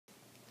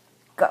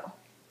Go.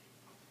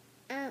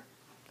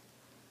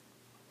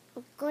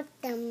 Có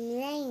tầm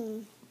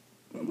lên.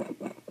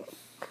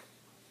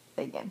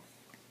 Say again.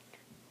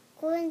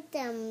 Có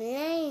tầm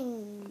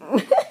lên.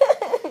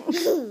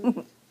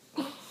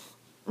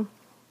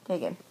 Say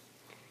again.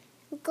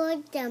 Có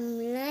tầm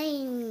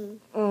lên.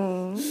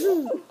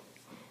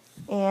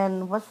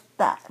 And what's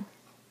that?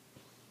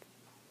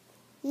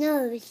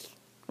 Nose.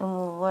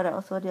 What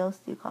else? What else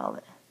do you call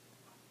it?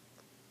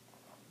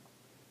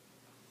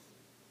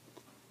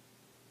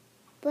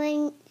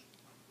 Brain.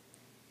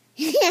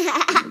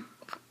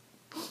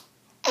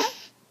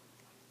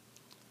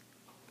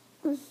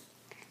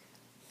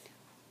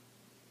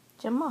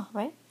 Jamal,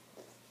 right?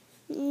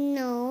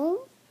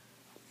 No.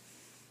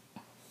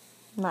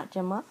 Not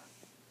Jamal?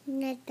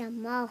 Not the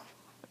mouth.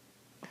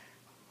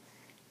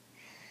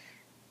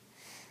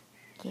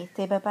 Okay,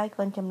 say bye-bye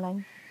con châm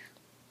lanh.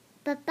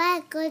 Papa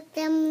có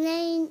tầm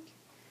lên.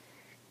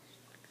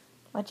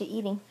 What you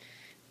eating?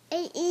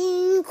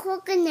 Eating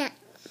coconut.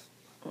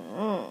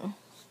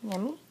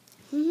 Yummy?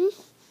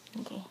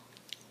 Okay.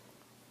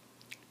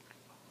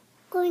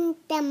 Con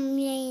tầm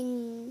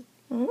lên.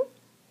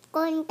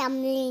 Con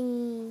tầm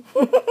lên.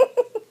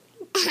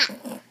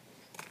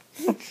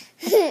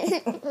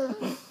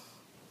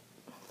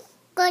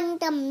 Con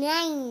tầm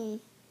lên.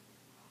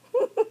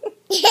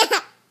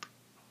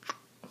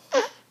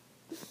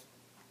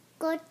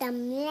 Cô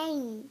tầm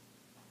lên.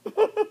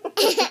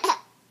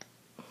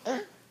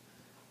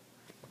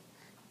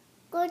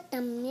 Cô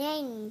tầm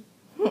lên.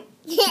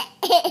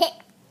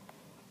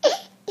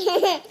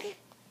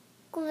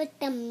 Cô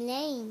tầm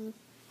lên.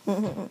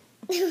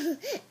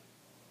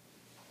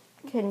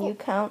 Can you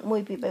count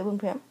 10 bị 7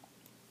 phím?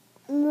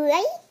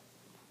 10.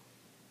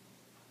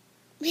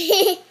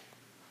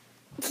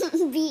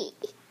 Bị.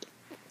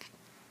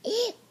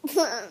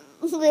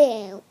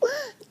 Well,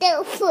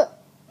 the foot.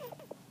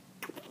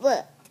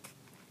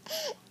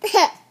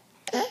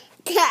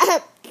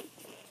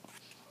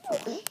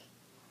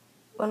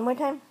 One more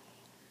time.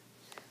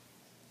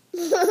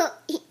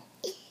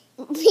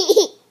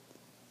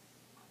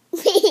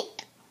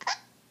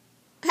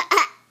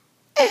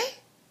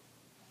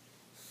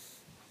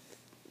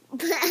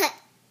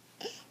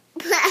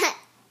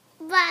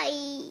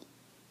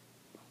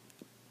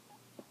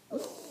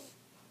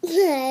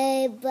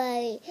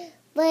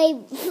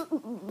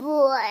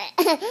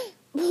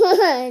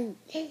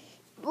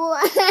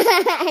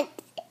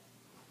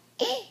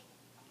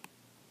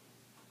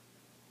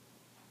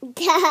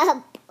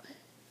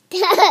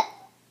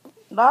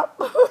 Stop.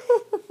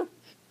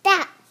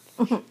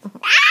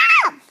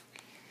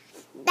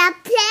 The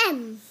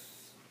plum.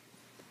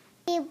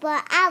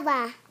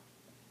 Forever.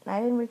 I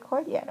didn't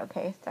record yet.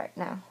 Okay, start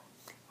now.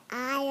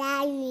 I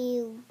love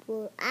you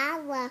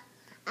forever.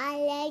 I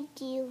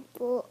like you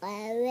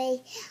forever.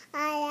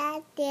 I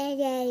like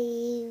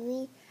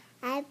you.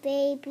 I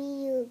baby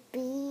you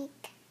big.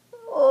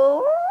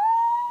 Oh,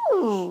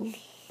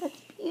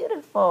 that's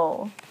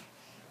beautiful.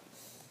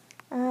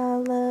 I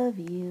love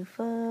you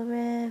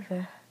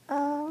forever.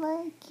 I'll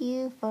like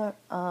you for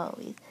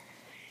always.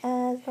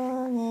 As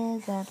long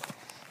as I'm...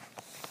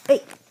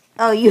 Wait.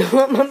 Oh, you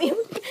want mommy?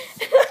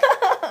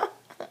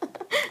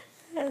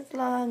 As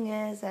long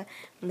as I'm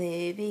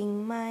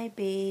living, my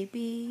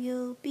baby,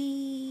 you'll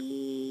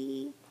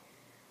be.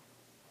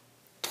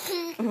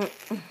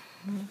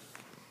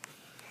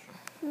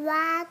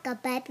 Rock a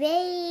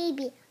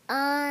baby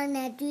on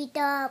a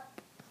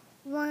treetop.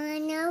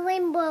 One a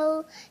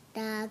rainbow,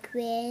 the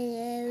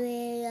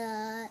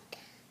cradle.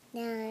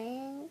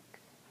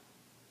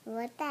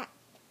 What's that?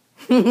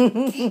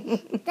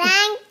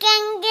 Thank you.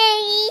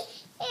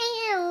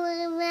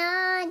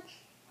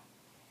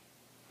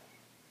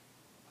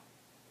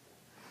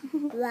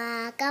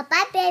 Rock a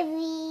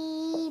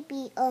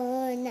baby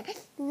on a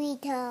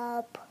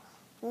treetop.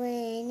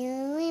 When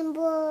a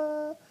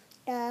rainbow,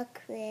 the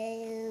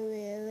cradle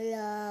will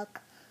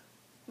rock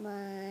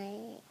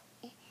my.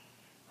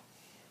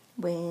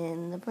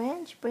 When the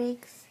branch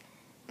breaks,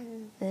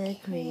 the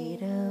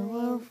cradle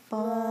will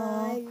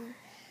fall.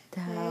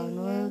 Down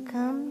will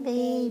come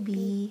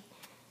baby,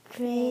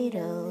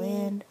 cradle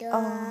and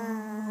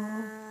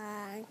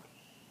all.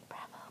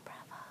 Bravo,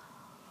 bravo.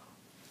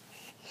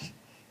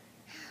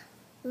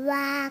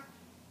 Rock.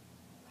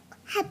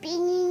 Happy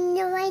New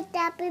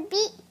Year,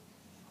 baby.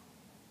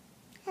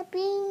 Happy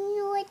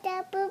New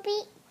Year,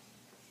 baby.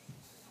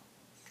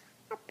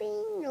 Happy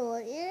New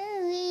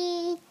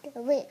Year,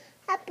 baby.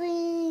 Happy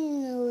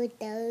New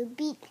Year,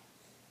 baby.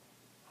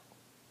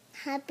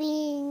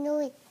 Happy New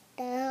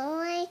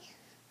Year,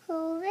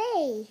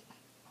 hooray.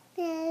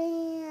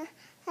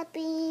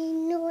 Happy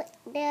New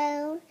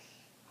Year,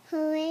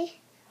 hooray,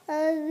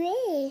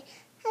 hooray.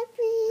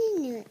 Happy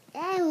New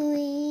Year,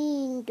 we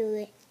do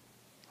it.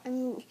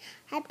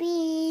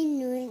 Happy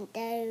New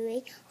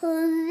Year,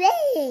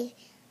 hooray.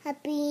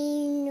 Happy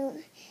New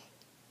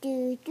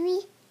Year, 2,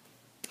 3.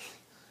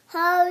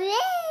 Hooray!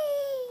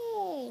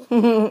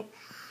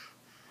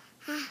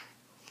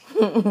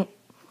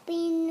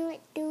 Happy New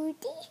Year, 2,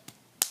 3.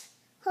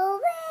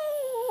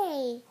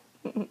 Hooray!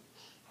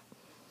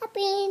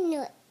 Happy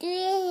New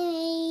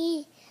Year.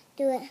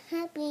 do it.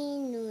 Happy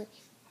New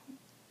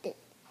Year.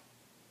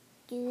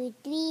 2,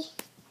 3.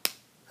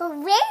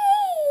 Hooray!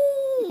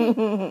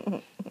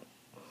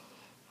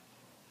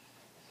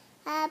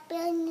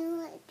 Happy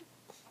New Year.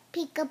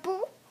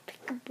 Peekaboo,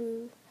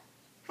 peekaboo.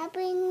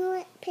 Happy New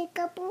Year.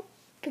 Peekaboo,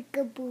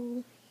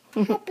 peekaboo.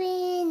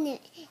 Happy New Year.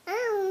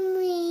 I'm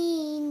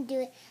mean to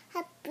it.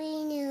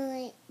 Happy New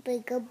Year.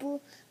 Peekaboo,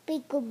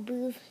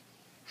 peekaboo.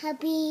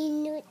 Happy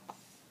New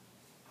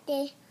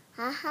Year.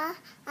 Ha ha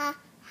ha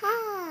ha.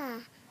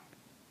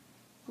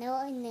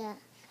 No, no.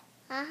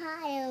 Ha ha,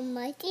 I'm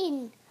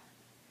Martin.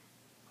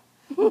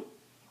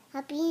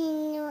 Happy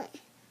New Year.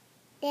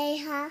 Day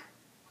ha.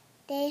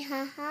 Day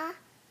ha ha.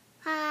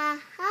 Ha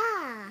ha.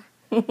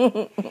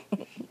 Happy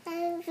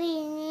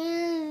New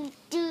Year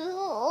to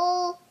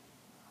all.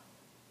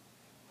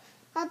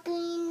 Happy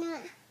New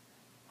Year.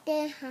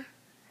 Day ha.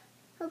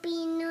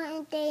 Happy New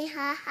Year. Day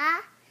ha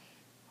ha.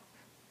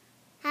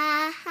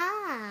 Ha ha.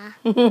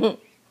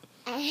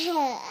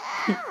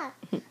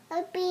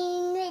 Happy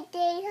New Year.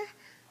 Day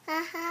ha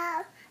ha.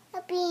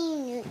 Happy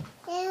New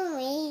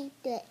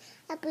Year.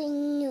 Happy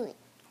New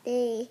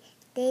Year.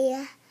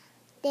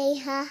 Day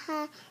ha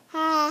ha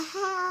ha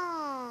ha.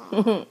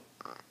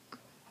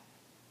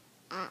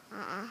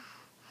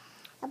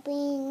 Happy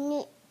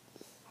New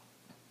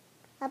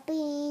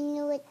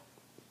Year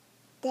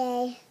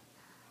Day.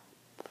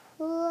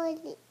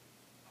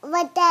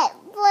 What that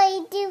boy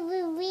did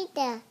we read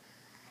that?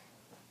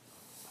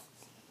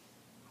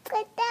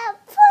 What that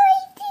boy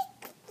did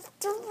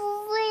we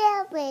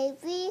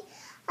baby?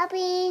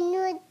 Happy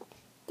New Year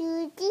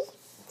to this.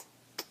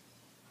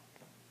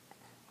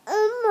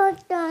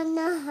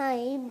 Gonna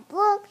hide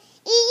book.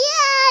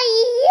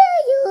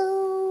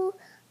 You.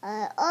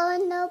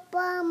 On a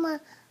bomber.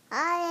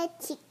 I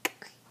chick.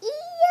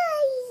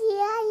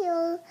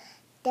 You.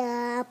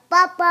 The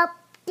pop up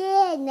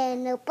there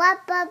and the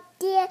pop up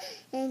there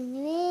and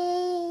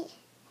me.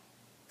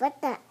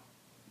 What the?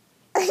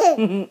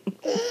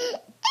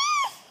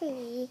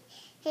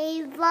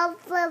 He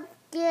pop up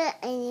there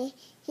and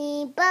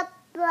he pop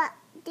up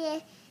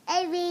there.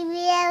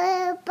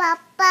 Everywhere pop.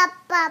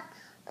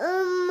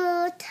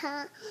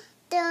 Umuta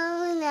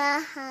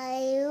dona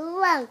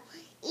haiwang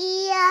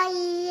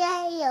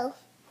yo.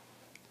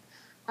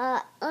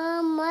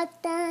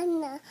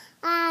 Umutana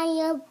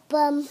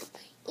ayabum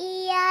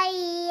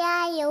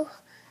yo.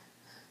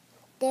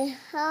 The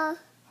ho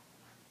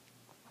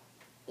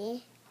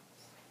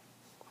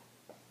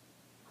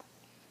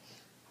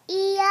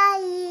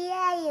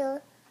yo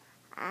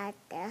at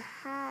the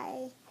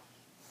high.